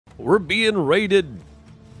We're being raided.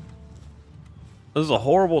 This is a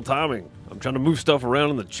horrible timing. I'm trying to move stuff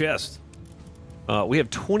around in the chest. We have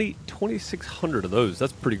 2,600 of those.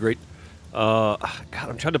 That's pretty great. God,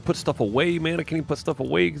 I'm trying to put stuff away, man. I can't even put stuff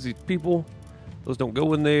away because these people, those don't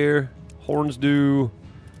go in there. Horns do.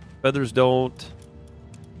 Feathers don't.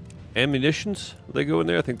 Ammunitions, do they go in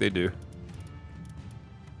there? I think they do.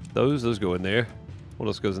 Those go in there. What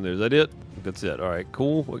else goes in there? Is that it? I think that's it. All right,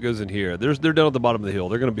 cool. What goes in here? They're down at the bottom of the hill.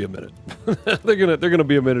 They're gonna be a minute. they're gonna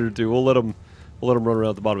be a minute or two. We'll let them run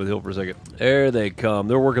around at the bottom of the hill for a second. There they come.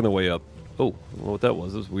 They're working their way up. Oh, I don't know what that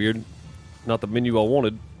was. That was weird. Not the menu I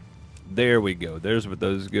wanted. There we go. There's what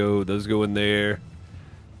those go. Those go in there.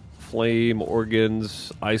 Flame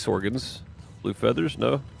organs, ice organs, blue feathers.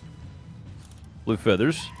 No. Blue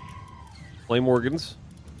feathers. Flame organs.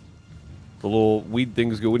 The little weed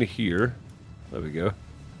things go in here. There we go.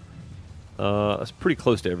 That's pretty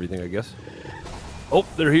close to everything, I guess. Oh,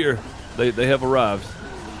 they're here. They have arrived.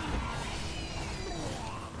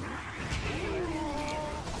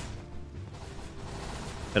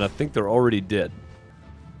 And I think they're already dead.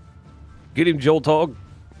 Get him, Joltog.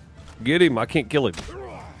 Get him. I can't kill him.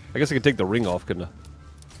 I guess I could take the ring off, couldn't I?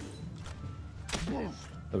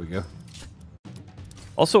 There we go.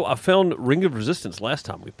 Also, I found Ring of Resistance last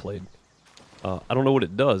time we played. I don't know what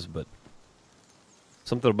it does, but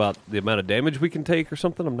something about the amount of damage we can take or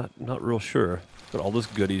something. I'm not real sure. Got all this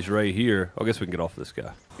goodies right here. I guess we can get off this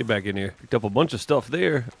guy. Get back in here. Picked up a bunch of stuff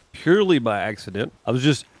there purely by accident. I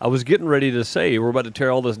was getting ready to say we're about to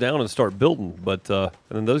tear all this down and start building, but and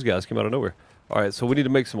then those guys came out of nowhere. All right, so we need to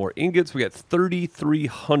make some more ingots. We got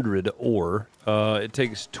 3,300 ore. It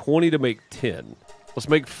takes 20 to make 10. Let's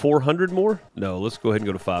make 400 more? No, let's go ahead and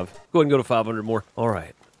go to 5. Go ahead and go to 500 more. All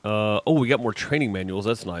right. Oh, we got more training manuals.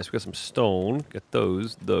 That's nice. We got some stone. Got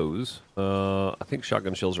those. I think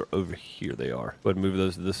shotgun shells are over here. They are. Go ahead and move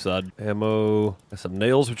those to this side. Ammo. Got some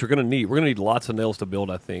nails, which we're going to need. We're going to need lots of nails to build,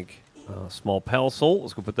 I think. Small pal soul.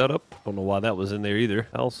 Let's go put that up. Don't know why that was in there either.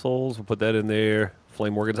 Pal souls. We'll put that in there.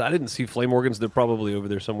 Flame organs. I didn't see flame organs. They're probably over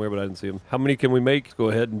there somewhere, but I didn't see them. How many can we make? Let's go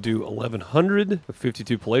ahead and do 1,100 with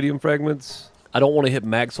 52 palladium fragments. I don't want to hit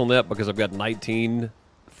max on that because I've got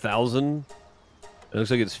 19,000. It looks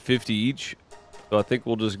like it's 50 each. So I think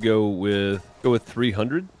we'll just go with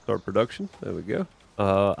 300. Start production. There we go.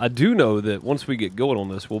 I do know that once we get going on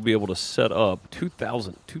this, we'll be able to set up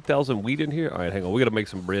 2,000 wheat in here. All right, hang on. We got to make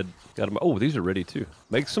some bread. Oh, these are ready too.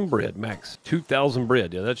 Make some bread, max. 2,000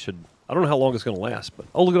 bread. Yeah, that should. I don't know how long it's going to last, but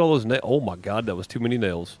oh, look at all those nails. Oh my God, that was too many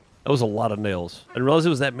nails. That was a lot of nails. I didn't realize it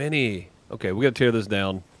was that many. Okay, we got to tear this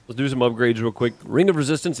down. Let's do some upgrades real quick. Ring of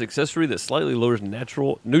Resistance accessory that slightly lowers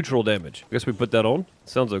neutral damage. I guess we put that on.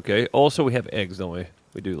 Sounds okay. Also, we have eggs, don't we?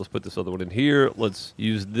 We do. Let's put this other one in here. Let's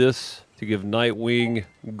use this to give Nightwing,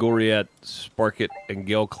 Goriat, Sparkit, and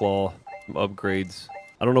Galeclaw some upgrades.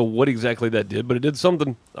 I don't know what exactly that did, but it did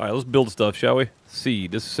something. All right, let's build stuff, shall we? C,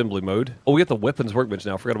 disassembly mode. Oh, we got the weapons workbench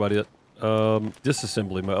now. I forgot about it.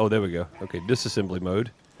 Disassembly mode. Oh, there we go. Okay, disassembly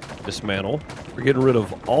mode. Dismantle. We're getting rid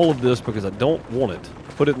of all of this because I don't want it.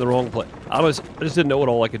 Put it in the wrong place. I just didn't know what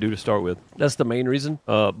all I could do to start with. That's the main reason.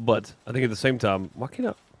 But I think at the same time, why can't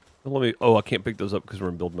I? Let me. Oh, I can't pick those up because we're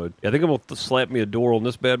in build mode. Yeah, I think I'm gonna slap me a door on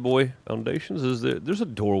this bad boy. Foundations. There's a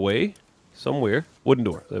doorway somewhere. Wooden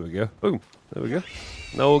door. There we go. Boom. There we go.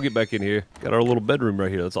 Now we'll get back in here. Got our little bedroom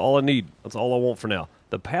right here. That's all I need. That's all I want for now.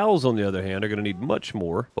 The pals, on the other hand, are going to need much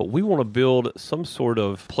more, but we want to build some sort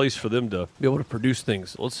of place for them to be able to produce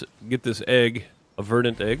things. Let's get this egg, a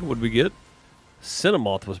verdant egg. What did we get?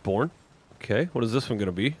 Cinnamoth was born. Okay, what is this one going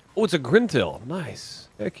to be? Oh, it's a Grintail. Nice.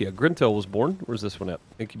 Heck yeah, Grintail was born. Where's this one at?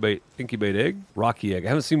 Incubate egg? Rocky egg. I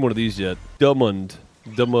haven't seen one of these yet. Dumud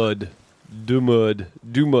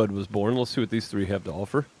was born. Let's see what these three have to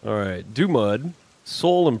offer. All right, Dumud,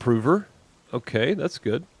 Soul Improver. Okay, that's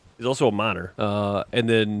good. He's also a miner. And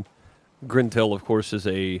then Grintail, of course, is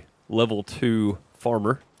a level 2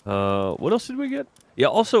 farmer. What else did we get? Yeah,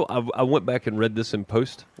 also, I went back and read this in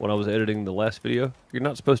post when I was editing the last video. You're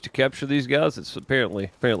not supposed to capture these guys. It's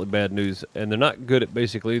apparently bad news. And they're not good at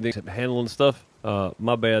basically anything except handling stuff.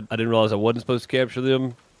 My bad. I didn't realize I wasn't supposed to capture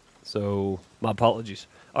them. So, my apologies.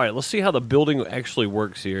 All right, let's see how the building actually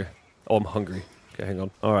works here. Oh, I'm hungry. Okay, hang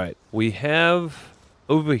on. All right, we have...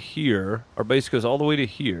 Over here, our base goes all the way to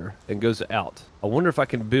here and goes out. I wonder if I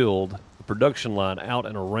can build a production line out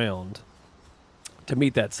and around to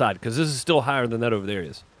meet that side, because this is still higher than that over there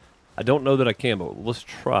is. I don't know that I can, but let's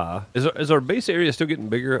try. Is our base area still getting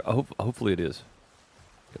bigger? Hopefully it is.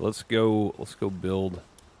 Okay, let's go build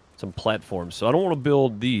some platforms. So I don't want to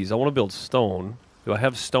build these. I want to build stone. Do I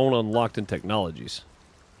have stone unlocked in technologies?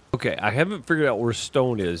 Okay, I haven't figured out where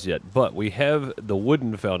stone is yet, but we have the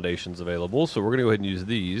wooden foundations available, so we're going to go ahead and use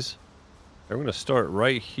these. And we're going to start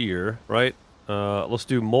right here, right? Let's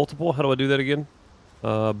do multiple. How do I do that again?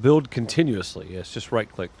 Build continuously. Yeah, it's just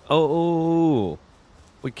right-click. Oh,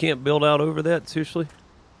 we can't build out over that, seriously?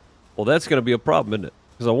 Well, that's going to be a problem, isn't it?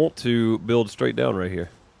 Because I want to build straight down right here.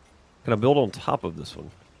 Can I build on top of this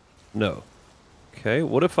one? No. Okay,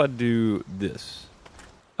 what if I do this?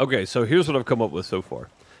 Okay, so here's what I've come up with so far.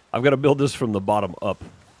 I've got to build this from the bottom up.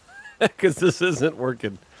 Because this isn't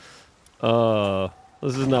working.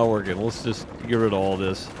 This is not working. Let's just get rid of all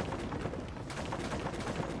this.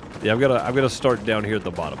 Yeah, I've got to start down here at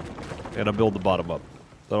the bottom. And I build the bottom up.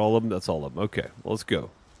 Is that all of them? That's all of them. Okay, well, let's go.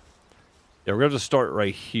 Yeah, we're going to start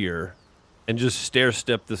right here. And just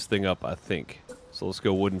stair-step this thing up, I think. So let's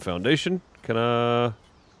go wooden foundation. Can I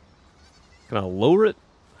lower it?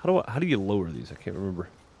 How do you lower these? I can't remember.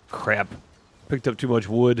 Crap. Picked up too much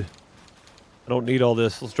wood. I don't need all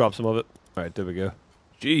this. Let's drop some of it. All right, there we go.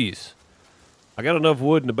 Jeez. I got enough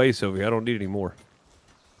wood in the base over here. I don't need any more.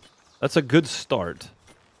 That's a good start.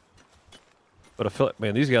 But I feel like,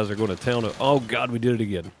 man, these guys are going to town. Oh, God, we did it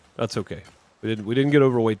again. That's okay. We didn't get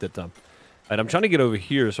overweight that time. All right, I'm trying to get over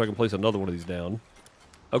here so I can place another one of these down.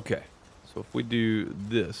 Okay. So if we do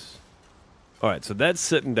this. All right, so that's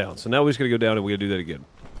sitting down. So now we're just going to go down and we're going to do that again.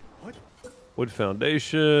 What? Wood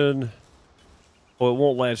foundation. Well, it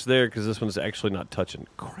won't latch there because this one's actually not touching.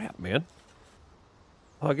 Crap, man.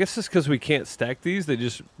 Well, I guess it's because we can't stack these. They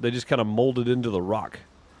just kind of molded into the rock.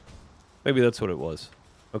 Maybe that's what it was.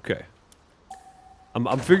 Okay.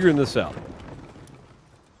 I'm figuring this out.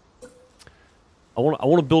 I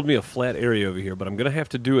want to build me a flat area over here, but I'm going to have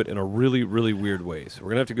to do it in a really, really weird way. So we're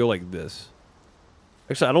going to have to go like this.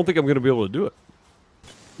 Actually, I don't think I'm going to be able to do it.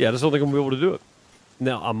 Yeah, I just don't think I'm going to be able to do it.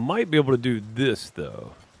 Now, I might be able to do this,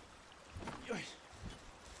 though.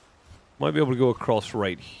 Might be able to go across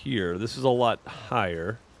right here. This is a lot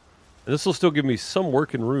higher. And this will still give me some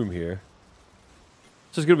working room here.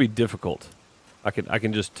 This is going to be difficult. I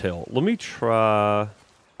can just tell. Let me try.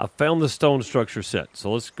 I found the stone structure set.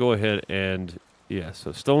 So let's go ahead and, yeah,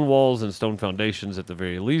 so stone walls and stone foundations at the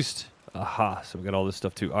very least. Aha, so we got all this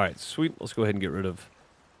stuff too. All right, sweet. Let's go ahead and get rid of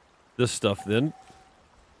this stuff then.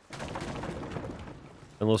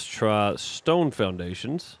 And let's try stone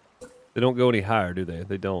foundations. They don't go any higher, do they?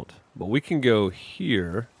 They don't. But we can go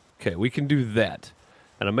here. Okay, we can do that.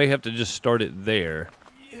 And I may have to just start it there.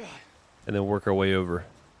 And then work our way over.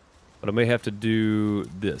 But I may have to do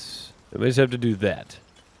this. I may just have to do that.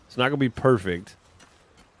 It's not going to be perfect.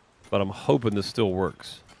 But I'm hoping this still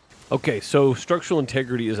works. Okay, so structural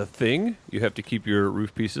integrity is a thing. You have to keep your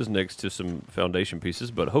roof pieces next to some foundation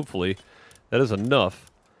pieces. But hopefully that is enough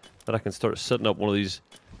that I can start setting up one of these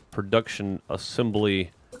production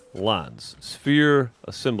assembly lines. Sphere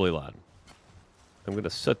assembly line. I'm going to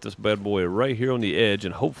set this bad boy right here on the edge,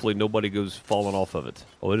 and hopefully nobody goes falling off of it.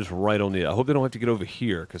 Oh, it is right on the edge. I hope they don't have to get over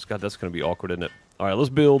here, because, God, that's going to be awkward, isn't it? All right, let's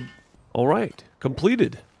build. All right,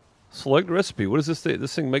 completed. Select recipe. What is this thing?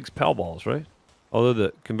 This thing makes pal balls, right? Although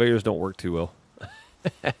the conveyors don't work too well.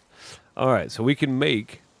 All right, so we can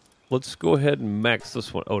make... Let's go ahead and max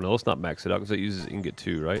this one. Oh, no, let's not max it out, because it uses ingot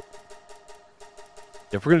too, right?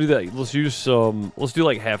 If we're going to do that, let's use some... Let's do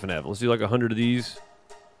like half and half. Let's do like 100 of these.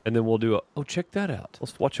 And then we'll do a... Oh, check that out.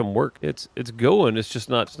 Let's watch them work. It's going. It's just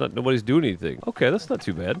not... Nobody's doing anything. Okay, that's not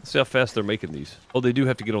too bad. Let's see how fast they're making these. Oh, they do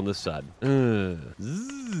have to get on this side.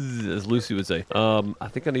 Zzz, as Lucy would say. I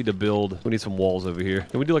think I need to build... We need some walls over here.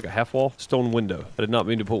 Can we do like a half wall? Stone window. I did not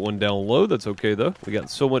mean to put one down low. That's okay, though. We got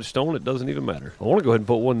so much stone, it doesn't even matter. I want to go ahead and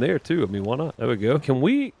put one there, too. I mean, why not? There we go. Can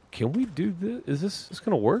we do this? Is this going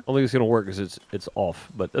to work? I don't think it's going to work because it's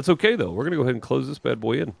off. But that's okay, though. We're going to go ahead and close this bad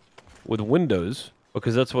boy in. With windows...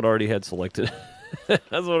 Because that's what I already had selected. That's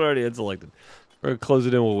what I already had selected. We're going to close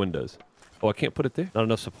it in with windows. Oh, I can't put it there? Not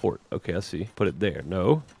enough support. Okay, I see. Put it there.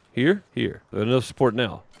 No. Here? Here. Not enough support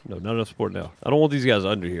now. No, not enough support now. I don't want these guys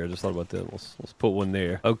under here. I just thought about that. Let's put one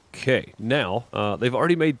there. Okay, now, they've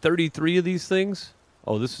already made 33 of these things.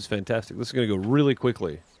 Oh, this is fantastic. This is going to go really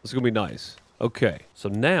quickly. This is going to be nice. Okay, so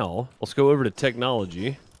now, let's go over to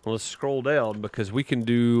technology. Let's scroll down because we can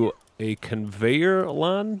do a conveyor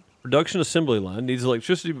line. Production assembly line needs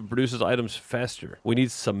electricity but produces items faster. We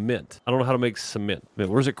need cement. I don't know how to make cement. Man,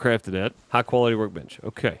 where's it crafted at? High quality workbench.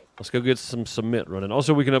 Okay, let's go get some cement running.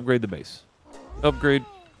 Also, we can upgrade the base. Upgrade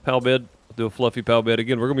pal bed. Do a fluffy pal bed.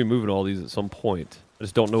 Again, we're going to be moving all these at some point. I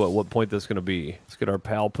just don't know at what point that's going to be. Let's get our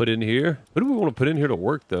pal put in here. What do we want to put in here to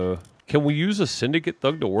work, though? Can we use a syndicate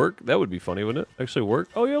thug to work? That would be funny, wouldn't it? Actually work?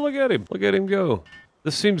 Oh, yeah, look at him. Look at him go.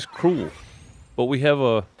 This seems cruel. But we have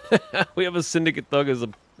a we have a syndicate thug as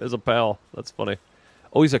a pal. That's funny.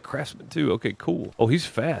 Oh, he's a craftsman too. Okay, cool. Oh, he's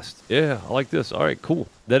fast. Yeah, I like this. All right, cool.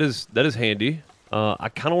 That is handy. I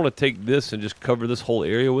kind of want to take this and just cover this whole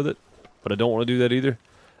area with it, but I don't want to do that either.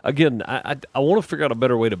 Again, I want to figure out a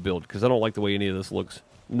better way to build because I don't like the way any of this looks.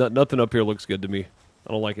 Nothing up here looks good to me.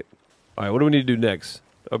 I don't like it. All right, what do we need to do next?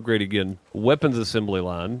 Upgrade again. Weapons assembly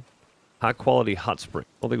line. High quality hot spring.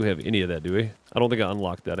 I don't think we have any of that, do we? I don't think I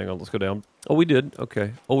unlocked that. Hang on, let's go down. Oh, we did.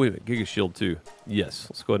 Okay. Oh, wait a minute. Giga shield too. Yes.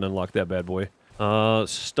 Let's go ahead and unlock that bad boy.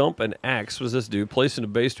 Stump and axe. What does this do? Place in a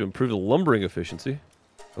base to improve the lumbering efficiency.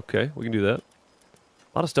 Okay, we can do that.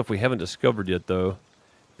 A lot of stuff we haven't discovered yet, though.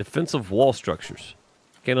 Defensive wall structures.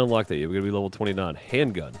 Can't unlock that yet. We're going to be level 29.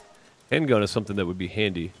 Handgun. Handgun is something that would be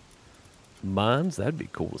handy. Mines. That'd be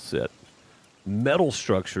cool to set. Metal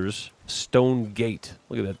structures. Stone gate.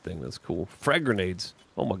 Look at that thing. That's cool. Frag grenades.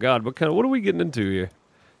 Oh my god. What are we getting into here?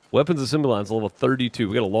 Weapons assembly lines level 32.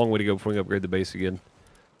 We got a long way to go before we upgrade the base again.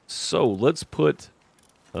 So let's put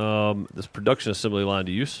this production assembly line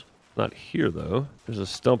to use. Not here though. There's a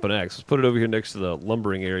stump and axe. Let's put it over here next to the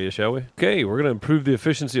lumbering area, shall we? Okay, we're gonna improve the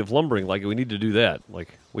efficiency of lumbering. Like we need to do that. Like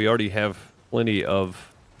we already have plenty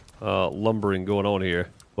of lumbering going on here.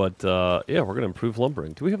 But, yeah, we're going to improve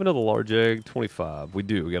lumbering. Do we have another large egg? 25. We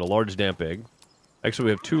do. We got a large damp egg. Actually,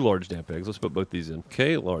 we have 2 large damp eggs. Let's put both these in.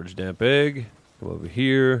 Okay, large damp egg. Come over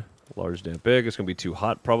here. Large damp egg. It's going to be too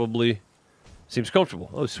hot, probably. Seems comfortable.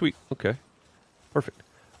 Oh, sweet. Okay. Perfect.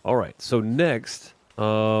 All right. So, next,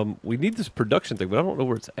 we need this production thing, but I don't know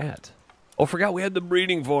where it's at. Oh, I forgot we had the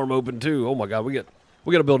breeding farm open, too. Oh, my God. We got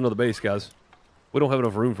to build another base, guys. We don't have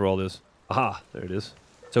enough room for all this. Aha. There it is.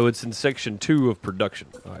 So it's in section 2 of production.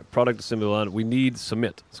 All right, product assembly line. We need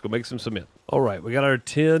cement. Let's go make some cement. All right, we got our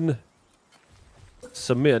 10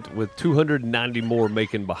 cement with 290 more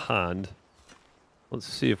making behind. Let's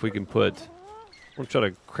see if we can put... We'll try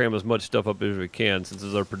to cram as much stuff up as we can since this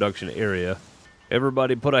is our production area.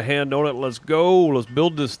 Everybody put a hand on it. Let's go. Let's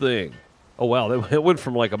build this thing. Oh, wow. It went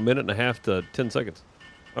from like a minute and a half to 10 seconds.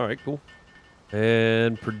 All right, cool.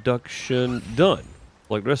 And production done.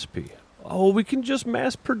 Like recipe. Oh, we can just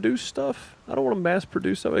mass produce stuff. I don't want to mass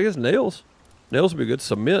produce stuff. I guess nails. Nails would be good.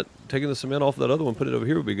 Cement. Taking the cement off that other one, put it over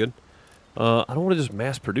here would be good. I don't want to just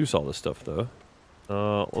mass produce all this stuff, though.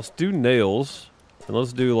 Let's do nails. And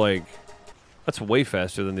let's do, like... That's way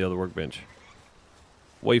faster than the other workbench.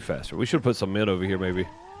 Way faster. We should put cement over here, maybe.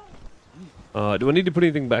 Do I need to put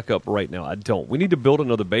anything back up right now? I don't. We need to build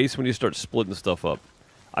another base. We need to start splitting stuff up.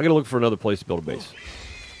 I gotta look for another place to build a base.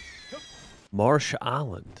 Marsh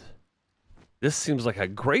Island. This seems like a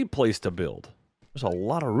great place to build. There's a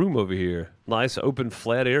lot of room over here. Nice, open,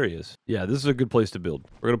 flat areas. Yeah, this is a good place to build.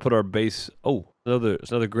 We're going to put our base... Oh,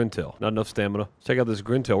 it's another Grintail. Not enough stamina. Check out this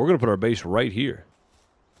Grintail. We're going to put our base right here.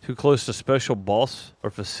 Too close to special boss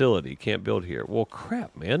or facility. Can't build here. Well,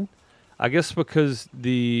 crap, man. I guess because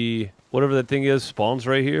the... Whatever that thing is spawns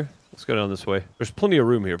right here. Let's go down this way. There's plenty of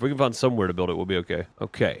room here. If we can find somewhere to build it, we'll be okay.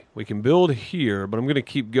 Okay, we can build here, but I'm going to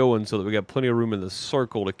keep going so that we got plenty of room in the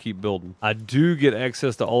circle to keep building. I do get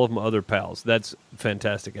access to all of my other pals. That's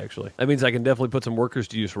fantastic, actually. That means I can definitely put some workers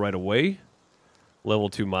to use right away. Level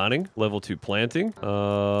 2 mining, level 2 planting,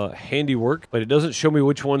 handiwork, but it doesn't show me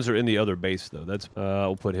which ones are in the other base, though. That's,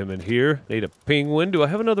 I'll put him in here. Need a penguin. Do I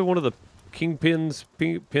have another one of the kingpins,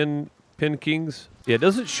 pin kings? Yeah, it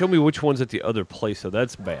doesn't show me which one's at the other place, so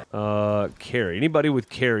that's bad. Carry. Anybody with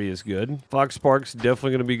carry is good. Fox Spark's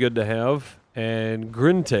definitely going to be good to have. And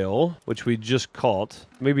Grintail, which we just caught.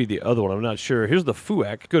 Maybe the other one, I'm not sure. Here's the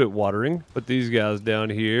Fuak, good at watering. Put these guys down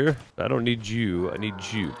here. I don't need you. I need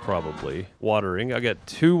you, probably. Watering. I got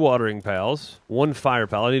 2 watering pals. 1 fire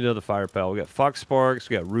pal. I need another fire pal. We got Fox Sparks.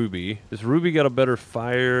 We got Ruby. Does Ruby got a better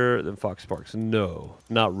fire than Fox Sparks? No,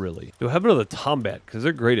 not really. Do I have another Tombat? Because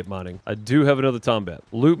they're great at mining. I do have another Tombat.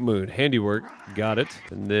 Loop Moon, handiwork. Got it.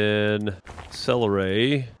 And then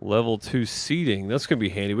Celery, level 2 seeding. That's going to be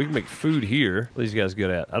handy. We can make food here. What are these guys good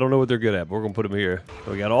at? I don't know what they're good at, but we're going to put them here.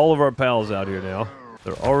 We got all of our pals out here now.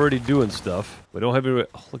 They're already doing stuff. We don't have any...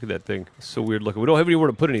 Oh, look at that thing. It's so weird looking. We don't have anywhere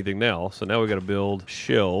to put anything now, so now we got to build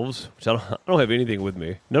shelves, which I don't have anything with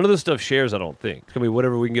me. None of this stuff shares, I don't think. It's going to be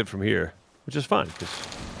whatever we can get from here, which is fine, because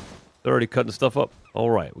they're already cutting stuff up. All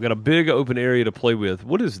right, we got a big open area to play with.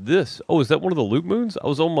 What is this? Oh, is that one of the loop moons? I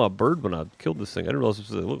was on my bird when I killed this thing. I didn't realize this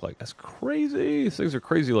is what they look like. That's crazy. These things are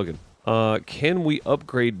crazy looking. Can we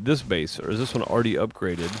upgrade this base, or is this one already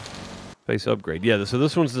upgraded? Base upgrade. Yeah, so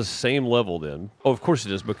this one's the same level then. Oh, of course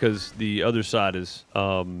it is, because the other side is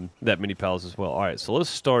that many pals as well. All right, so let's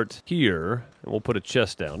start here, and we'll put a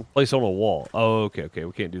chest down. Place on a wall. Oh, okay,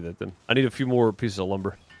 we can't do that then. I need a few more pieces of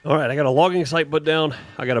lumber. All right, I got a logging site put down.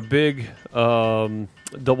 I got a big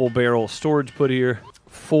double barrel storage put here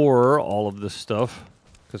for all of this stuff.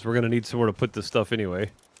 because we're going to need somewhere to put this stuff anyway.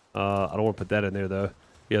 I don't want to put that in there, though.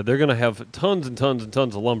 Yeah, they're going to have tons and tons and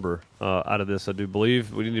tons of lumber out of this, I do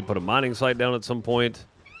believe. We need to put a mining site down at some point.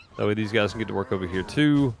 That way these guys can get to work over here,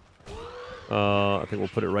 too. I think we'll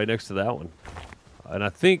put it right next to that one. And I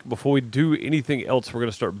think before we do anything else, we're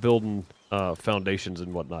going to start building foundations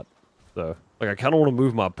and whatnot. So, like, I kind of want to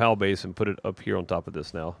move my PAL base and put it up here on top of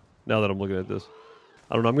this now that I'm looking at this.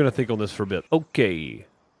 I don't know. I'm going to think on this for a bit. Okay.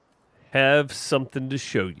 Have something to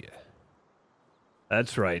show you.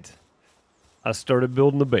 That's right. I started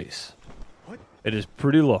building the base. It is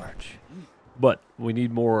pretty large. But we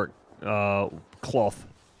need more cloth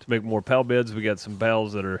to make more PAL beds. We got some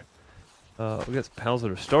pals that are... we got some pals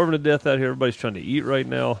that are starving to death out here. Everybody's trying to eat right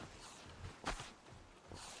now.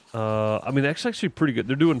 I mean, actually pretty good.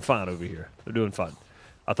 They're doing fine over here. They're doing fine.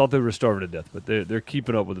 I thought they were starving to death, but they're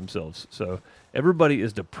keeping up with themselves. So everybody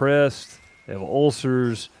is depressed. They have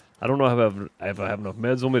ulcers. I don't know if I have enough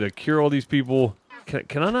meds on me to cure all these people.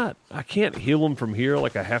 Can I not? I can't heal them from here.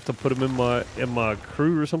 Like I have to put them in my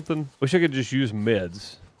crew or something. Wish I could just use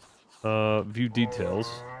meds. View details.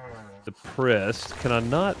 Depressed. Can I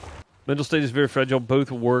not? Mental state is very fragile.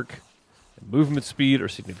 Both work. Movement speed are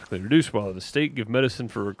significantly reduced while in the state give medicine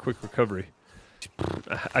for a quick recovery.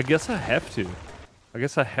 I guess I have to. I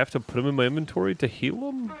guess I have to put them in my inventory to heal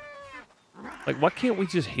them? Like, why can't we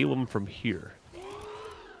just heal them from here?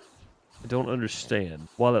 I don't understand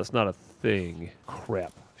why that's not a thing.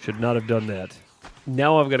 Crap. Should not have done that.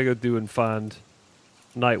 Now I've got to go through and find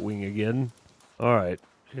Nightwing again. Alright.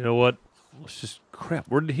 You know what? Let's just... Crap.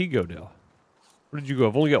 Where did he go now? Where did you go?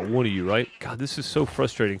 I've only got one of you, right? God, this is so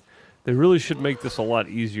frustrating. They really should make this a lot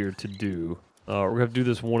easier to do. We're going to have to do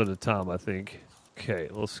this one at a time, I think. Okay,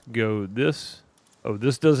 let's go this. Oh,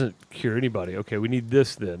 this doesn't cure anybody. Okay, we need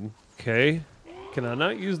this then. Okay. Can I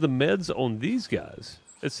not use the meds on these guys?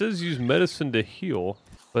 It says use medicine to heal,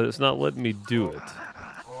 but it's not letting me do it.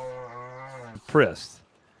 Depressed.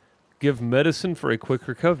 Give medicine for a quick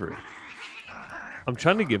recovery. I'm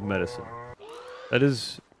trying to give medicine. That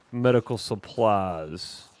is medical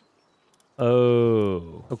supplies.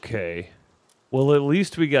 Oh, okay. Well, at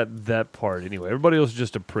least we got that part anyway. Everybody else is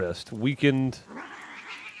just depressed. Weakened.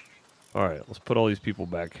 Alright, let's put all these people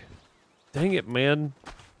back. Dang it, man.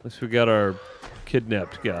 At least we got our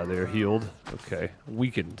kidnapped guy there healed. Okay,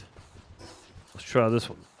 weakened. Let's try this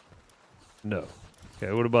one. No.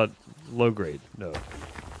 Okay, what about low grade? No.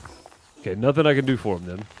 Okay, nothing I can do for him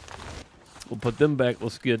then. We'll put them back.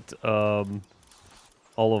 Let's get all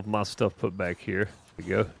of my stuff put back here. There we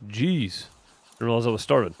go. Jeez. I didn't realize I was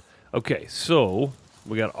starving. Okay, so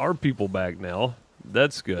we got our people back now.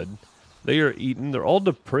 That's good. They are eating. They're all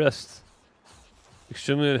depressed.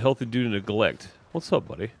 Extremely unhealthy due to neglect. What's up,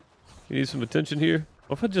 buddy? You need some attention here?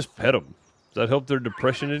 What if I just pet them? Does that help their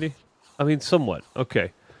depression any? I mean, somewhat.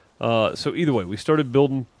 Okay. So either way, we started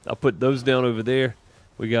building. I put those down over there.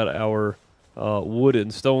 We got our wood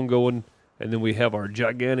and stone going. And then we have our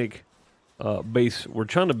gigantic base we're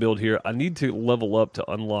trying to build here. I need to level up to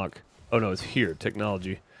unlock... Oh, no, it's here.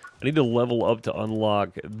 Technology. I need to level up to unlock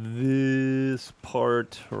this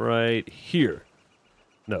part right here.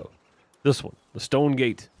 No. This one. The stone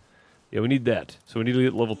gate. Yeah, we need that. So we need to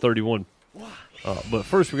get level 31. But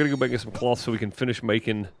first, we're going to go back and get some cloth so we can finish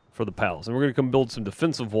making for the pals. And we're going to come build some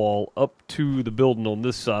defensive wall up to the building on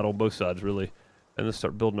this side, on both sides, really. And then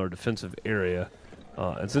start building our defensive area.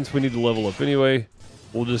 And since we need to level up anyway,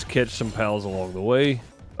 we'll just catch some pals along the way.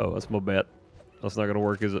 Oh, that's my bat. That's not going to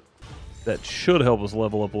work, is it? That should help us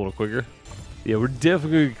level up a little quicker. Yeah, we're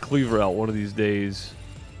definitely going to cleaver out one of these days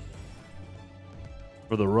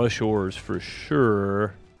for the rush ores for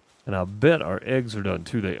sure. And I bet our eggs are done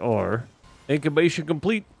too. They are. Incubation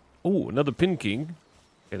complete. Oh, another Pin King.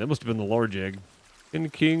 Okay, that must have been the large egg. Pin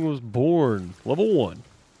King was born. Level 1.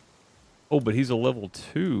 Oh, but he's a level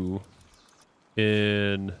 2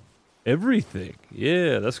 in everything.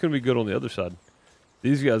 Yeah, that's going to be good on the other side.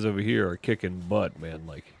 These guys over here are kicking butt, man.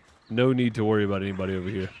 Like, no need to worry about anybody over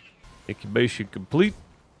here. Incubation complete.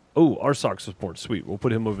 Oh, Arsox was born. Sweet. We'll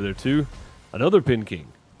put him over there too. Another Pin King.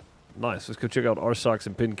 Nice. Let's go check out Arsox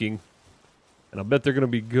and Pin King. And I bet they're going to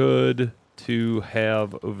be good to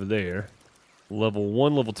have over there. Level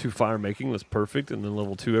 1, level 2 fire making. That's perfect. And then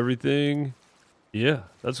level 2 everything. Yeah,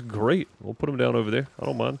 that's great. We'll put them down over there. I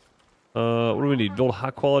don't mind. What do we need? Build a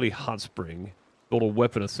high quality hot spring. Build a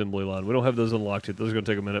weapon assembly line. We don't have those unlocked yet. Those are going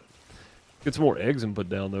to take a minute. Get some more eggs and put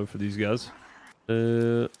down, though, for these guys. I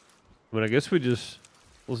mean, I guess we just...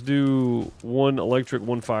 Let's do 1 electric,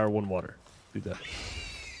 1 fire, 1 water. Do that.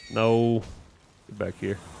 No. Get back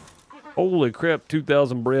here. Holy crap,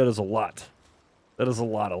 2,000 bread is a lot. That is a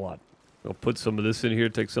lot. I'll put some of this in here,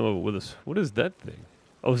 take some of it with us. What is that thing?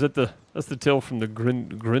 Oh, is that that's the tail from the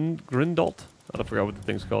Grindalt? I forgot what the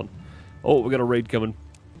thing's called. Oh, we got a raid coming.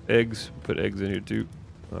 Eggs. Put eggs in here too.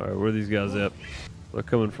 Alright, where are these guys at? They're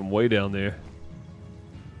coming from way down there.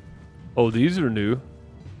 Oh, these are new.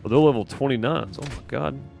 Oh, they're level 29s. Oh my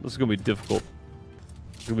god. This is going to be difficult.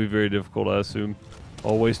 It's going to be very difficult, I assume.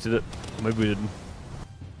 Oh, wasted it. Maybe we didn't.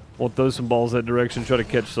 We'll throw some balls that direction, try to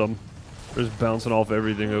catch some. They're just bouncing off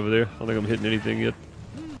everything over there. I don't think I'm hitting anything yet.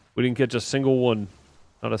 We didn't catch a single one.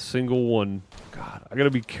 Not a single one. God, I got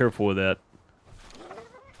to be careful with that.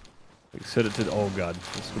 Like set it to, oh god,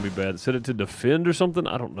 this is going to be bad. Set it to defend or something?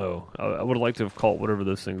 I don't know. I would have liked to have caught whatever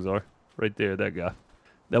those things are. Right there, that guy.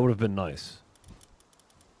 That would have been nice.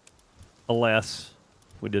 Alas,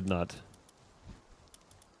 we did not.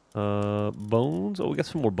 Bones? Oh, we got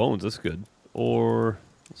some more bones. That's good. Or,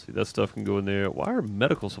 let's see, that stuff can go in there. Why are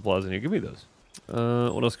medical supplies in here? Give me those.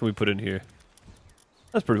 What else can we put in here?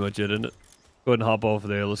 That's pretty much it, isn't it? Go ahead and hop off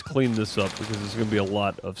there. Let's clean this up because there's going to be a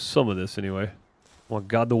lot of some of this anyway. Oh my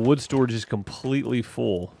god, the wood storage is completely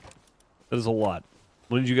full. That is a lot.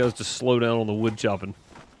 I need you guys to slow down on the wood chopping.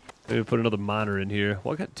 Maybe put another miner in here.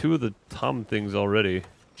 Well, I got 2 of the Tom things already.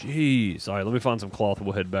 Jeez. Alright, let me find some cloth and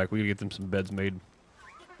we'll head back. We gotta get them some beds made.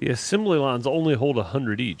 The assembly lines only hold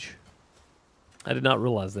 100 each. I did not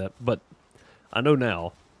realize that, but I know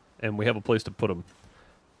now, and we have a place to put them.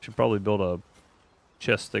 Should probably build a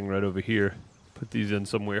chest thing right over here. Put these in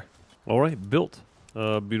somewhere. Alright, built.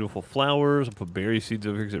 Beautiful flowers. I'll put berry seeds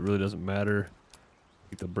over here because it really doesn't matter.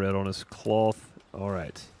 Get the bread on this cloth.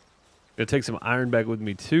 Alright. Gonna take some iron back with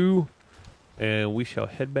me too. And we shall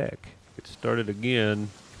head back. Get started again.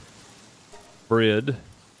 Bread.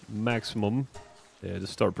 Maximum. Yeah,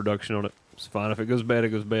 just start production on it. It's fine. If it goes bad, it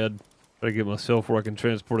goes bad. Gotta get myself where I can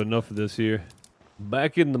transport enough of this here.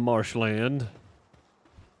 Back in the marshland.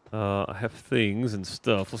 I have things and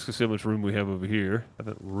stuff. Let's go see how much room we have over here. I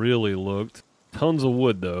haven't really looked. Tons of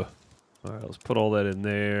wood, though. Alright, let's put all that in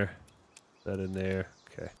there. That in there.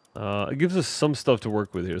 Okay. It gives us some stuff to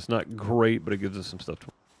work with here. It's not great, but it gives us some stuff to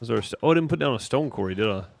work with. Oh, I didn't put down a stone quarry, did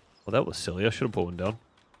I? Well, that was silly. I should have put one down.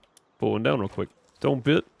 Put one down real quick. Stone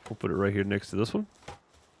pit. We'll put it right here next to this one.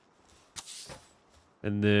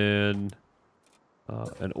 And then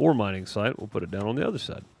an ore mining site. We'll put it down on the other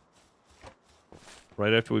side.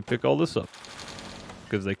 Right after we pick all this up.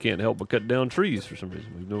 Because they can't help but cut down trees for some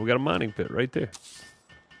reason. We know we got a mining pit right there.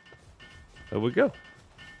 There we go.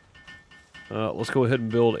 Let's go ahead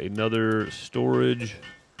and build another storage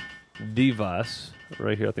device.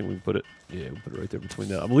 Right here, I think we can put it. Yeah, we'll put it right there between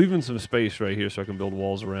that. I'm leaving some space right here so I can build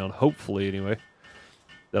walls around. Hopefully, anyway.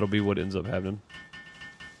 That'll be what ends up happening.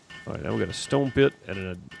 Alright, now we got a stone pit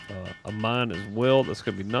and a mine as well. That's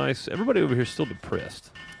going to be nice. Everybody over here is still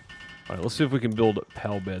depressed. Alright, let's see if we can build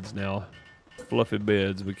pal beds now. Fluffy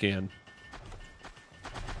beds, we can.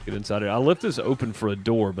 Get inside here. I left this open for a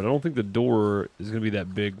door, but I don't think the door is going to be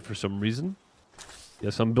that big for some reason.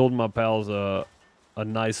 Yes, I'm building my pals a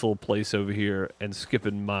nice little place over here and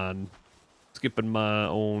skipping mine. Skipping my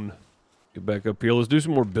own. Get back up here. Let's do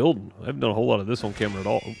some more building. I haven't done a whole lot of this on camera at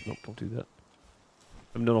all. Oh, no, don't do that.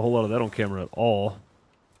 I haven't done a whole lot of that on camera at all.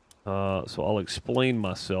 So I'll explain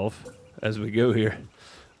myself as we go here.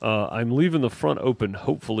 I'm leaving the front open,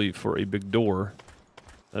 hopefully, for a big door.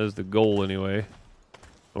 That is the goal, anyway.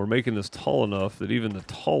 We're making this tall enough that even the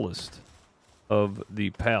tallest of the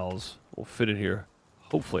pals will fit in here.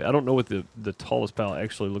 Hopefully. I don't know what the tallest pal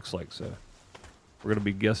actually looks like, so we're going to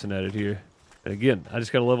be guessing at it here. And again, I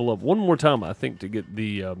just got to level up one more time, I think, to get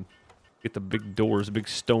the big doors, the big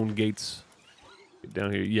stone gates. Get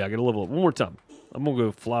down here. Yeah, I got to level up one more time. I'm going to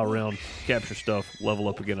go fly around, capture stuff, level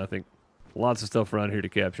up again, I think. Lots of stuff around here to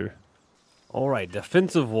capture. All right,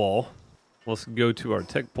 defensive wall. Let's go to our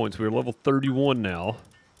tech points. We're level 31 now,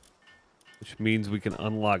 which means we can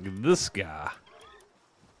unlock this guy.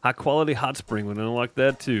 High quality hot spring. We can unlock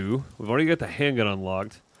that too. We've already got the handgun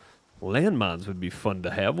unlocked. Landmines would be fun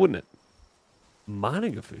to have, wouldn't it?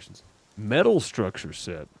 Mining efficiency. Metal structure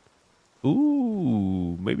set.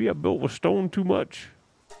 Ooh, maybe I built with stone too much.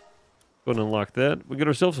 Go ahead and unlock that. We get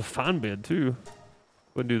ourselves a fine bed too.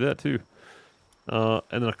 Go ahead and do that too. And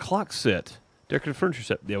then a clock set. Decorative furniture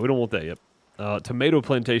set. Yeah, we don't want that yet. Tomato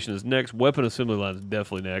plantation is next. Weapon assembly line is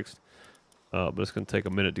definitely next. But it's going to take a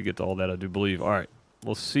minute to get to all that, I do believe. All right.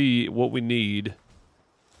 We'll see what we need.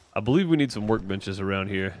 I believe we need some workbenches around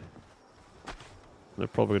here. They're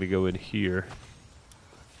probably going to go in here.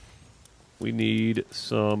 We need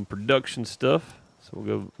some production stuff. So we'll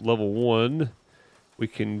go level 1. We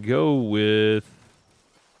can go with...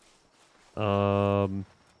 we can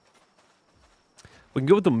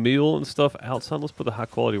go with the meal and stuff outside. Let's put the high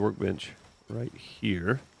quality workbench right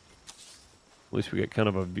here. At least we get kind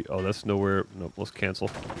of a view. Oh, that's nowhere. Nope, let's cancel.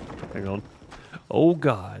 Hang on. Oh,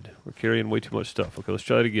 God. We're carrying way too much stuff. Okay, let's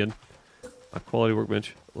try it again. High quality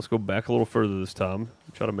workbench. Let's go back a little further this time.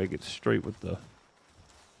 Try to make it straight with the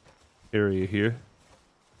area here.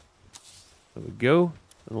 There we go.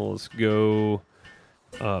 And let's go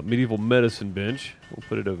medieval medicine bench. We'll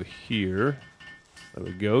put it over here. There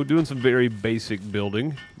we go. Doing some very basic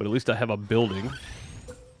building, but at least I have a building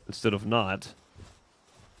instead of not.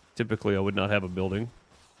 Typically, I would not have a building.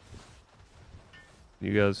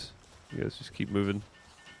 You guys just keep moving.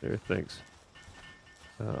 There, thanks.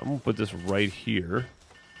 I'm gonna put this right here.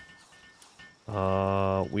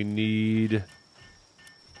 We need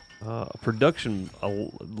a production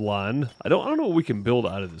line. I don't know what we can build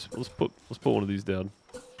out of this. Let's put one of these down.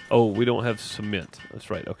 Oh, we don't have cement. That's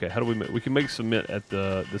right. Okay, how do we make? We can make cement at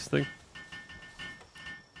this thing.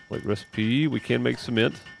 Like recipe, we can make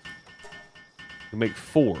cement. We make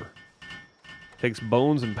 4. Takes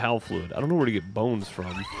bones and pal fluid. I don't know where to get bones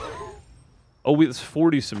from. Oh, it's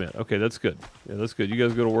 40 cement. Okay, that's good. Yeah, that's good. You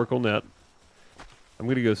guys go to work on that. I'm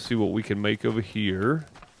gonna go see what we can make over here.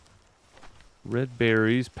 Red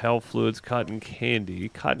berries, pal fluids, cotton candy.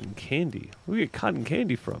 Cotton candy? Where do we get cotton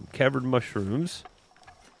candy from? Cabbage mushrooms.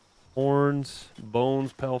 Horns,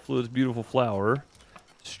 bones, pal fluids, beautiful flower.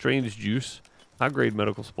 Strange juice. High-grade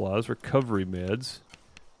medical supplies. Recovery meds.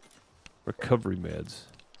 Recovery meds.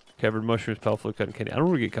 Cabbage mushrooms, pal fluid, cotton candy. I don't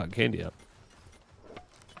know where to get cotton candy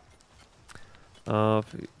out.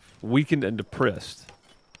 Weakened and depressed.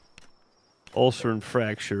 Ulcer and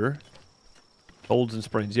fracture. Colds and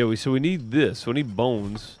sprains. Yeah, so we need this. We need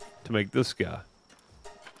bones to make this guy.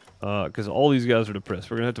 Because all these guys are depressed.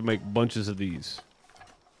 We're going to have to make bunches of these.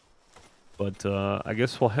 But I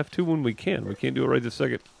guess we'll have to when we can. We can't do it right this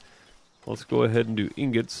second. Let's go ahead and do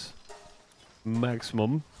ingots.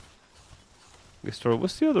 Maximum. Get started.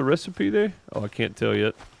 What's the other recipe there? Oh, I can't tell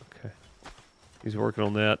yet. Okay. He's working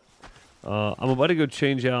on that. I'm about to go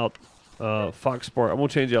change out Fox Spark. I'm going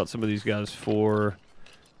to change out some of these guys for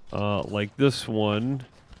like this one.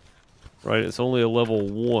 Right? It's only a level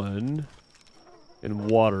 1 in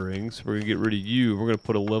watering. So we're going to get rid of you. We're going to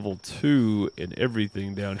put a level 2 in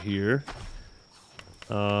everything down here.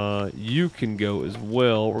 You can go as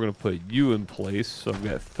well. We're going to put you in place. So I've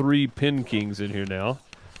got 3 Pin Kings in here now.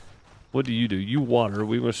 What do? You water.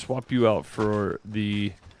 We're going to swap you out for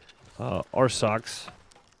the Arsox.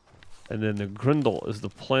 And then the Grindle is the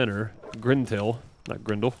planter. Grintail. Not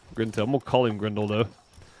Grindle. Grintail. I'm going to call him Grindle, though.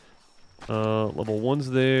 Level 1's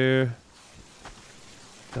there.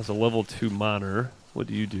 That's a level 2 miner. What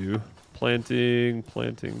do you do? Planting,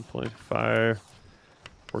 fire.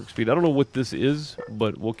 Work speed. I don't know what this is,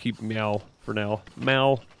 but we'll keep Meow for now.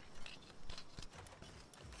 Meow.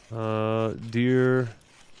 Deer.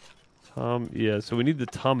 Tom. Yeah, so we need the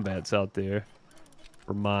Tombats out there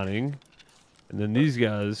for mining. And then these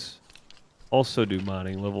guys also do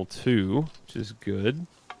mining, level 2, which is good.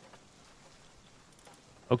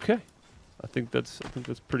 Okay. I think that's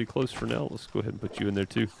pretty close for now. Let's go ahead and put you in there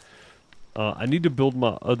too. I need to build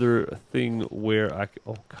my other thing where I can,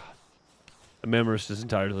 oh god. The Mammoris is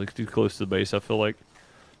entirely too close to the base, I feel like.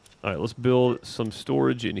 Alright, let's build some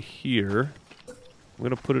storage in here. I'm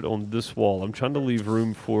going to put it on this wall. I'm trying to leave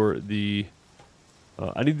room for the...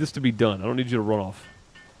 I need this to be done. I don't need you to run off.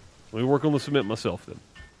 Let me work on the cement myself then.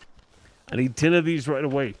 I need 10 of these right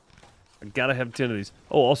away. I gotta have 10 of these.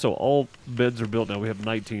 Oh, also, all beds are built now. We have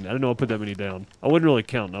 19. I didn't know I put that many down. I wasn't really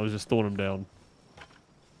counting. I was just throwing them down.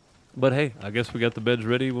 But hey, I guess we got the beds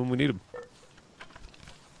ready when we need them.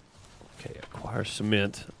 Okay, acquire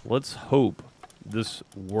cement. Let's hope this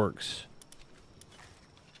works.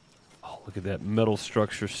 Oh, look at that metal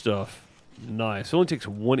structure stuff. Nice. It only takes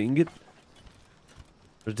 1 ingot. Or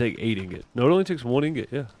does it take 8 ingot? No, it only takes 1 ingot.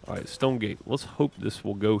 Yeah. All right, stone gate. Let's hope this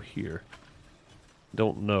will go here.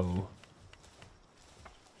 Don't know.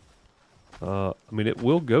 I mean, it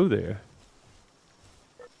will go there.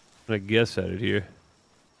 I'm gonna guess at it here.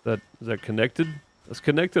 Is that connected? That's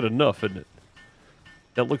connected enough, isn't it?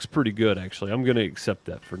 That looks pretty good, actually. I'm gonna accept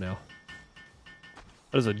that for now.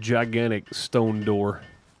 That is a gigantic stone door.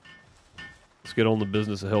 Let's get on the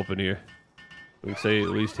business of helping here. We can say at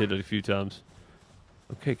least hit it a few times.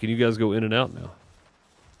 Okay, can you guys go in and out now?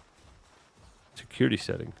 Security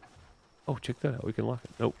setting. Oh, check that out. We can lock it.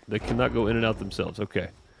 Nope, they cannot go in and out themselves. Okay.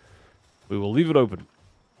 We will leave it open.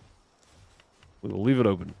 We will leave it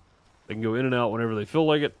open. They can go in and out whenever they feel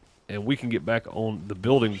like it, and we can get back on the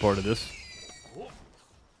building part of this.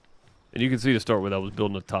 And you can see to start with, I was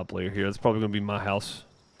building a top layer here. That's probably going to be my house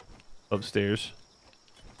upstairs.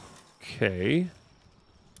 Okay.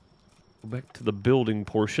 Go back to the building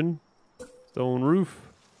portion. Stone roof.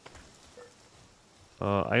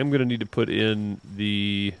 I am going to need to put in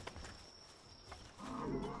the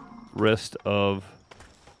rest of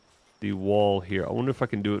the wall here. I wonder if I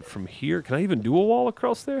can do it from here. Can I even do a wall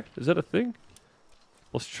across there? Is that a thing?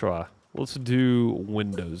 Let's try. Let's do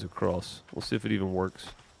windows across. We'll see if it even works.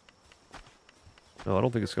 No, I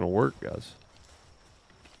don't think it's going to work, guys.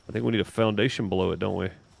 I think we need a foundation below it, don't we?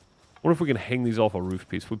 I wonder if we can hang these off a roof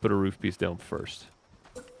piece. We put a roof piece down first.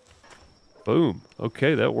 Boom.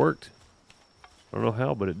 Okay, that worked. I don't know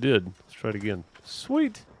how, but it did. Let's try it again.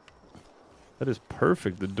 Sweet. That is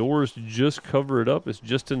perfect. The doors just cover it up. It's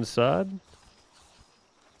just inside.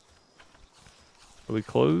 Are we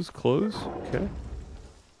close? Close. Okay.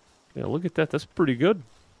 Yeah, look at that. That's pretty good.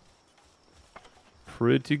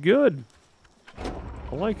 Pretty good.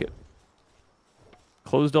 I like it.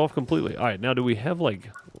 Closed off completely. All right, now do we have,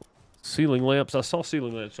 like, ceiling lamps? I saw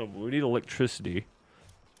ceiling lamps, but we need electricity.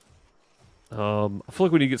 I feel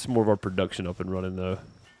like we need to get some more of our production up and running, though.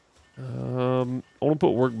 I want to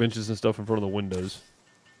put workbenches and stuff in front of the windows.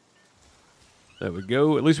 There we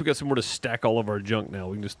go. At least we got somewhere to stack all of our junk now.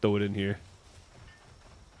 We can just throw it in here.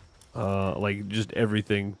 Like, just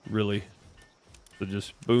everything, really. So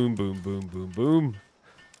just boom, boom, boom, boom, boom.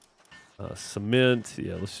 Cement.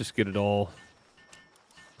 Yeah, let's just get it all.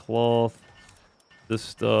 Cloth. This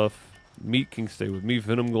stuff. Meat can stay with me.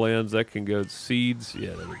 Venom glands, that can go. Seeds.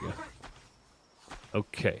 Yeah, there we go.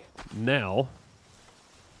 Okay. Now,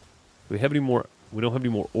 do we have any more? We don't have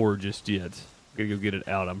any more ore just yet. Gotta go get it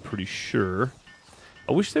out, I'm pretty sure.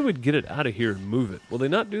 I wish they would get it out of here and move it. Will they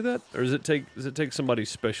not do that? Or does it take somebody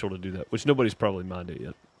special to do that? Which nobody's probably minded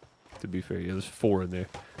yet, to be fair. Yeah, there's 4 in there.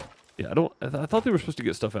 Yeah, I thought they were supposed to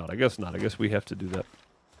get stuff out. I guess not. I guess we have to do that.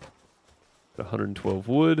 112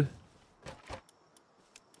 wood.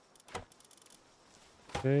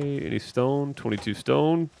 Okay, any stone? 22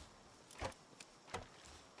 stone.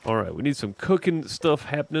 Alright, we need some cooking stuff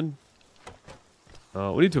happening.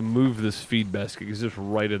 We need to move this feed basket because it's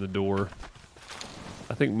right in the door.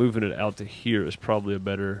 I think moving it out to here is probably a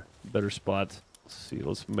better spot. Let's see,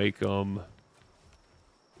 let's make yeah,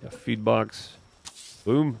 feed box.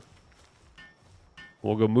 Boom.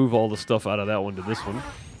 We'll go move all the stuff out of that one to this one.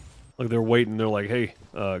 Look, they're waiting. They're like, hey,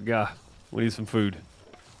 guy, we need some food.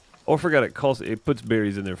 Oh, I forgot it puts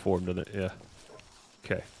berries in there for them, doesn't it? Yeah.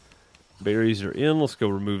 Okay. Berries are in. Let's go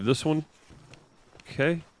remove this one.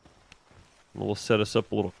 Okay. And we'll set us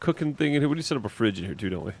up a little cooking thing in here. We need to set up a fridge in here too,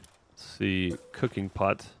 don't we? Let's see. Cooking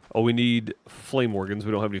pot. Oh, we need flame organs.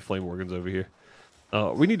 We don't have any flame organs over here.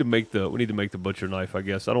 We need to make the butcher knife, I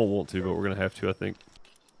guess. I don't want to, but we're gonna have to, I think.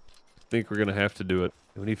 I think we're gonna have to do it.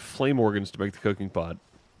 We need flame organs to make the cooking pot.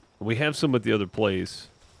 We have some at the other place.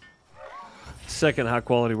 Second high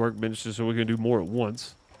quality workbench, so we can do more at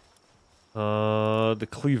once. The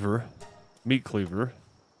cleaver. Meat cleaver.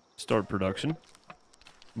 Start production.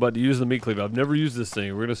 But to use the meat cleaver, I've never used this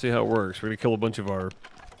thing. We're going to see how it works. We're going to kill a bunch of our... I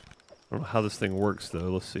don't know how this thing works, though.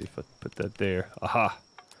 Let's see if I put that there. Aha!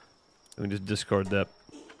 Let me just discard that.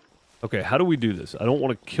 Okay, how do we do this? I don't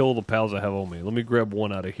want to kill the pals I have on me. Let me grab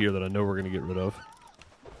one out of here that I know we're going to get rid of.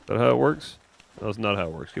 Is that how it works? No, that's not how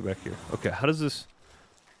it works. Get back here. Okay, how does this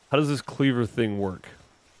cleaver thing work?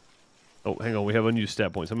 Oh, hang on. We have unused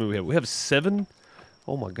stat points. How many we have 7?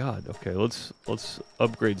 Oh my god. Okay, let's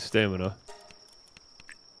upgrade stamina.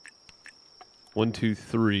 1, 2,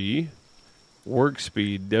 3. Work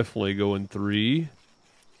speed definitely going 3. Is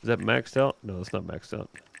that maxed out? No, that's not maxed out.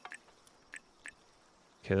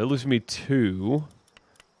 Okay, that leaves me 2.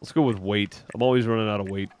 Let's go with weight. I'm always running out of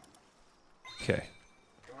weight. Okay.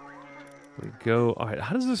 There we go. Alright,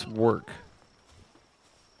 how does this work?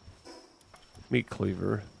 Meat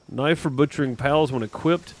cleaver. Knife for butchering pals when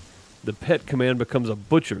equipped. The pet command becomes a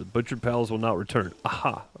butcher. The butchered pals will not return.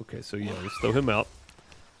 Aha. Okay, so yeah, let's throw him out.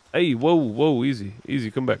 Hey, whoa, whoa, easy. Easy,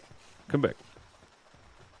 come back. Come back.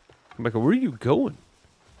 Come back. Where are you going?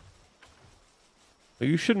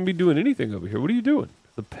 You shouldn't be doing anything over here. What are you doing?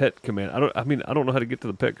 The pet command. I don't know how to get to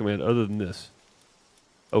the pet command other than this.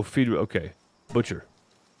 Oh, feed. Okay. Butcher.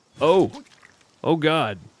 Oh. Oh,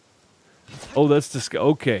 God. Oh, that's disgusting.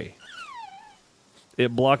 Okay.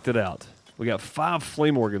 It blocked it out. We got 5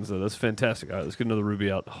 flame organs, though. That's fantastic. All right, let's get another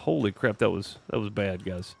ruby out. Holy crap, that was bad,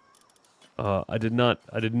 guys. I did not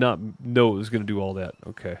know it was going to do all that.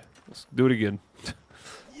 Okay. Let's do it again.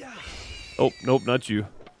 Oh, nope, not you.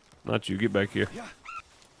 Not you. Get back here.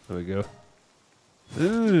 There we go.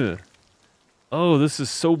 Ugh. Oh, this is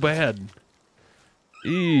so bad.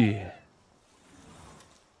 Eee.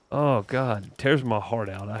 Oh, God. It tears my heart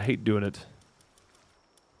out. I hate doing it.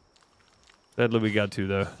 Sadly, we got to,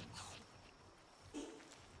 though.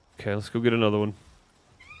 Okay, let's go get another one.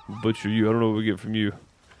 Butcher you. I don't know what we get from you.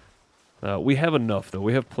 We have enough, though.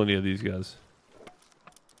 We have plenty of these guys.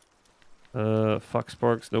 Fox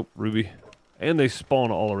Sparks. Nope. Ruby. And they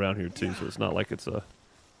spawn all around here, too, so it's not like it's a...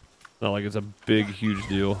 Not like it's a big, huge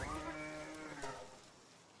deal.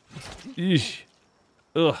 Yeesh.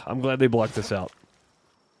 Ugh, I'm glad they blocked this out.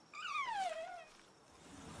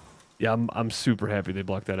 Yeah, I'm super happy they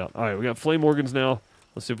blocked that out. Alright, we got flame organs now.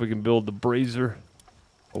 Let's see if we can build the brazier.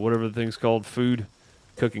 Or whatever the thing's called. Food.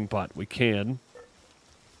 Cooking pot. We can.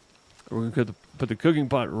 We're going to put the cooking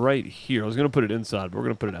pot right here. I was going to put it inside, but we're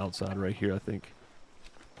going to put it outside right here, I think.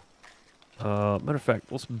 Matter of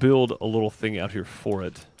fact, let's build a little thing out here for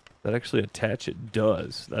it. That actually attach it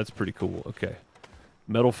does. That's pretty cool. Okay.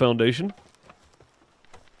 Metal foundation.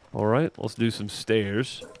 Alright, let's do some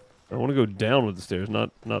stairs. I want to go down with the stairs,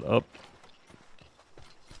 not up.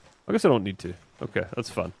 I guess I don't need to. Okay, that's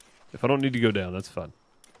fine. If I don't need to go down, that's fine.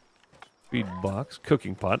 Feed box,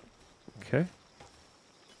 cooking pot. Okay.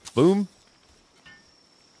 Boom.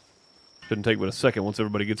 Shouldn't take but a second once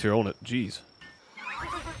everybody gets here on it. Jeez.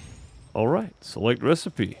 Alright, select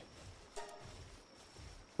recipe.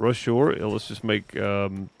 Rush ore. Yeah, let's just make,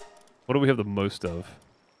 what do we have the most of?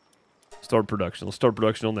 Start production. Let's start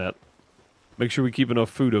production on that. Make sure we keep enough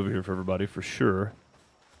food over here for everybody, for sure.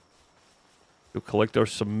 We'll collect our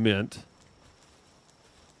cement.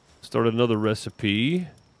 Start another recipe.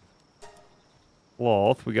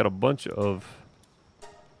 Cloth. We got a bunch of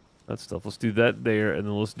that stuff. Let's do that there, and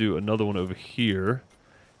then let's do another one over here.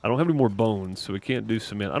 I don't have any more bones, so we can't do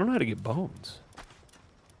cement. I don't know how to get bones.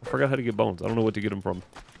 I forgot how to get bones. I don't know what to get them from.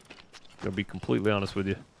 I'm going to be completely honest with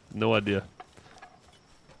you. No idea.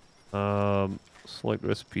 Select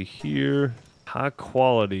recipe here. High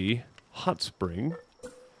quality hot spring.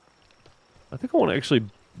 I think I want to actually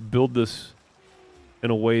build this in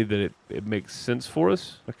a way that it makes sense for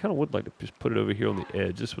us. I kind of would like to just put it over here on the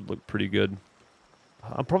edge. This would look pretty good.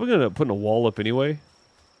 I'm probably going to end up putting a wall up anyway.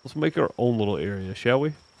 Let's make our own little area, shall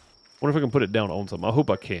we? Wonder if I can put it down on something. I hope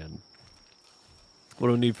I can. What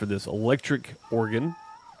do I need for this? Electric organ.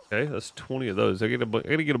 Okay, that's 20 of those. I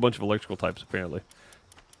gotta get a bunch of electrical types, apparently.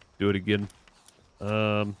 Do it again.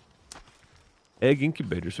 Egg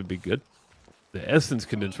incubators would be good. The essence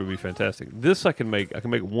condenser would be fantastic. This I can make. I can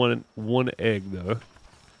make one egg, though.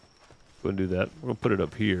 Go and do that. We're going to put it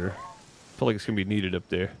up here. I feel like it's going to be needed up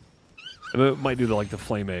there. And it might do like the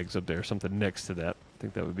flame eggs up there, something next to that. I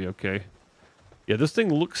think that would be okay. Yeah, this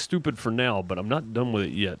thing looks stupid for now, but I'm not done with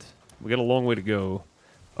it yet. We got a long way to go.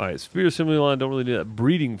 All right, spear assembly line, don't really need that.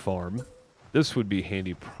 Breeding farm. This would be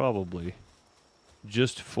handy, probably.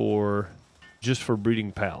 Just for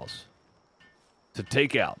breeding pals. To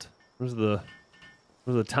take out. Where's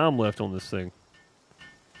the time left on this thing?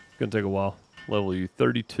 It's going to take a while. Level you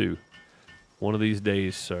 32. One of these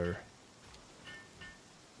days, sir.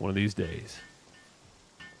 One of these days.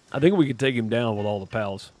 I think we could take him down with all the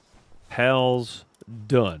pals. Pals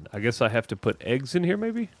done. I guess I have to put eggs in here,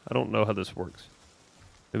 maybe? I don't know how this works.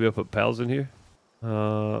 Maybe I'll put pals in here.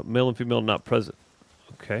 Male and female not present.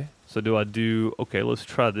 Okay. So do I do... Okay, let's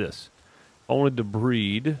try this. I wanted to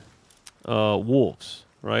breed wolves,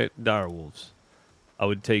 right? Dire wolves. I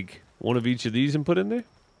would take one of each of these and put in there.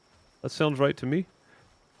 That sounds right to me.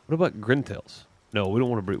 What about Grintails? No, we don't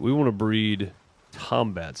want to breed. We want to breed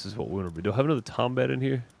Tombats is what we want to breed. Do I have another Tombat in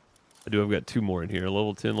here? I do. I've got two more in here.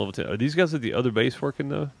 Level 10, level 10. Are these guys at the other base working,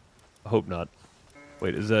 though? I hope not.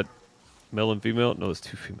 Wait, is that male and female? No, it's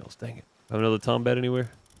two females. Dang it. Have another Tombat anywhere?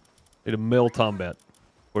 Need a male Tombat.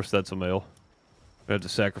 Of course, that's a male. We have to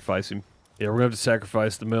sacrifice him. Yeah, we're going to have to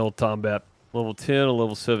sacrifice the male Tombat. Level 10 or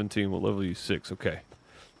level 17? What level are you? 6. Okay.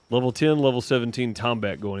 Level 10, level 17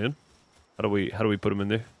 Tombat going in. How do we put them in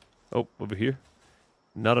there? Oh, over here.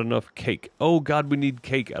 Not enough cake. Oh, God, we need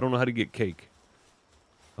cake. I don't know how to get cake.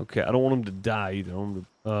 Okay, I don't want them to die either. I want them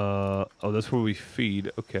to, oh, that's where we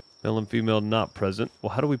feed. Okay. Male and female not present. Well,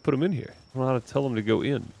 how do we put them in here? I don't know how to tell them to go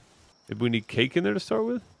in. Maybe we need cake in there to start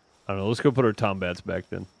with? I don't know. Let's go put our Tombats back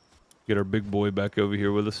then. Get our big boy back over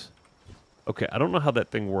here with us. Okay, I don't know how that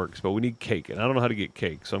thing works, but we need cake, and I don't know how to get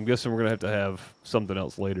cake, so I'm guessing we're going to have something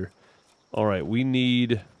else later. All right, we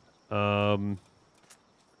need fiber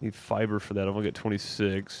for that. I'm going to get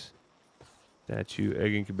 26. Statue,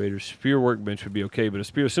 egg incubator, spear workbench would be okay, but a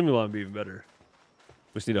spear assembly line would be even better.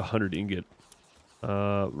 We just need 100 ingot.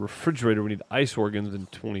 Refrigerator, we need ice organs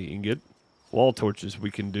and 20 ingot. Wall torches we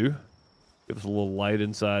can do. Give us a little light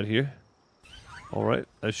inside here. All right,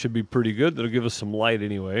 that should be pretty good. That'll give us some light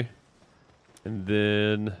anyway. And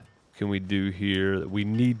then, can we do here that we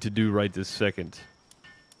need to do right this second?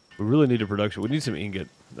 We really need a production. We need some ingot.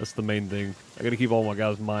 That's the main thing. I got to keep all my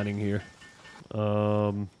guys mining here.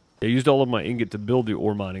 I used all of my ingot to build the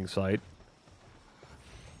ore mining site.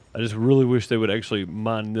 I just really wish they would actually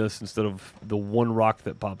mine this instead of the one rock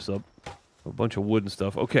that pops up. A bunch of wood and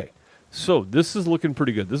stuff. Okay, so this is looking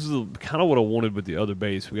pretty good. This is kind of what I wanted with the other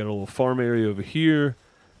base. We got a little farm area over here.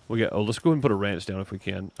 We got. Oh, let's go ahead and put a ranch down if we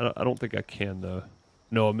can. I don't think I can though.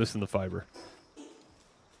 No, I'm missing the fiber,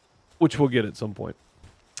 which we'll get at some point.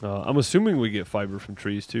 I'm assuming we get fiber from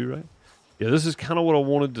trees too, right? Yeah, this is kind of what I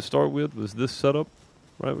wanted to start with. Was this setup?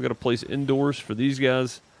 Right, we got a place indoors for these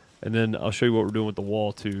guys. And then I'll show you what we're doing with the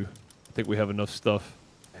wall, too. I think we have enough stuff.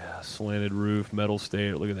 Yeah, slanted roof, metal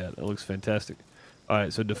stair. Look at that. That looks fantastic. All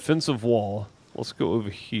right, so defensive wall. Let's go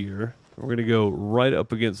over here. We're going to go right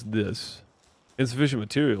up against this. Insufficient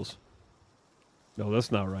materials. No,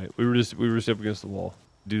 that's not right. We were just up against the wall.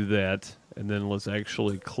 Do that. And then let's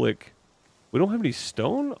actually click. We don't have any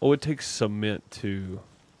stone? Oh, it takes cement, too.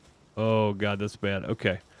 Oh, God, that's bad.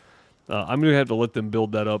 Okay. I'm going to have to let them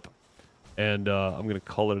build that up. And I'm going to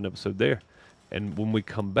call it an episode there. And when we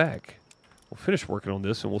come back, we'll finish working on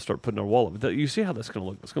this and we'll start putting our wall up. You see how that's going to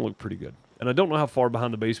look? It's going to look pretty good. And I don't know how far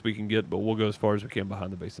behind the base we can get, but we'll go as far as we can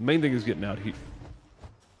behind the base. The main thing is getting out here.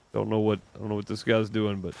 I don't know what this guy's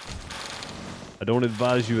doing, but I don't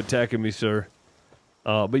advise you attacking me, sir.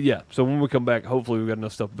 But yeah, so when we come back, hopefully we've got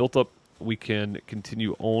enough stuff built up. We can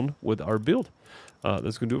continue on with our build.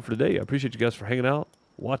 That's going to do it for today. I appreciate you guys for hanging out,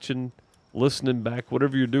 watching, listening back,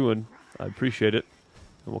 whatever you're doing. I appreciate it,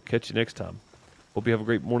 and we'll catch you next time. Hope you have a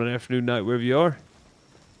great morning, afternoon, night, wherever you are.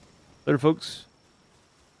 Later, folks.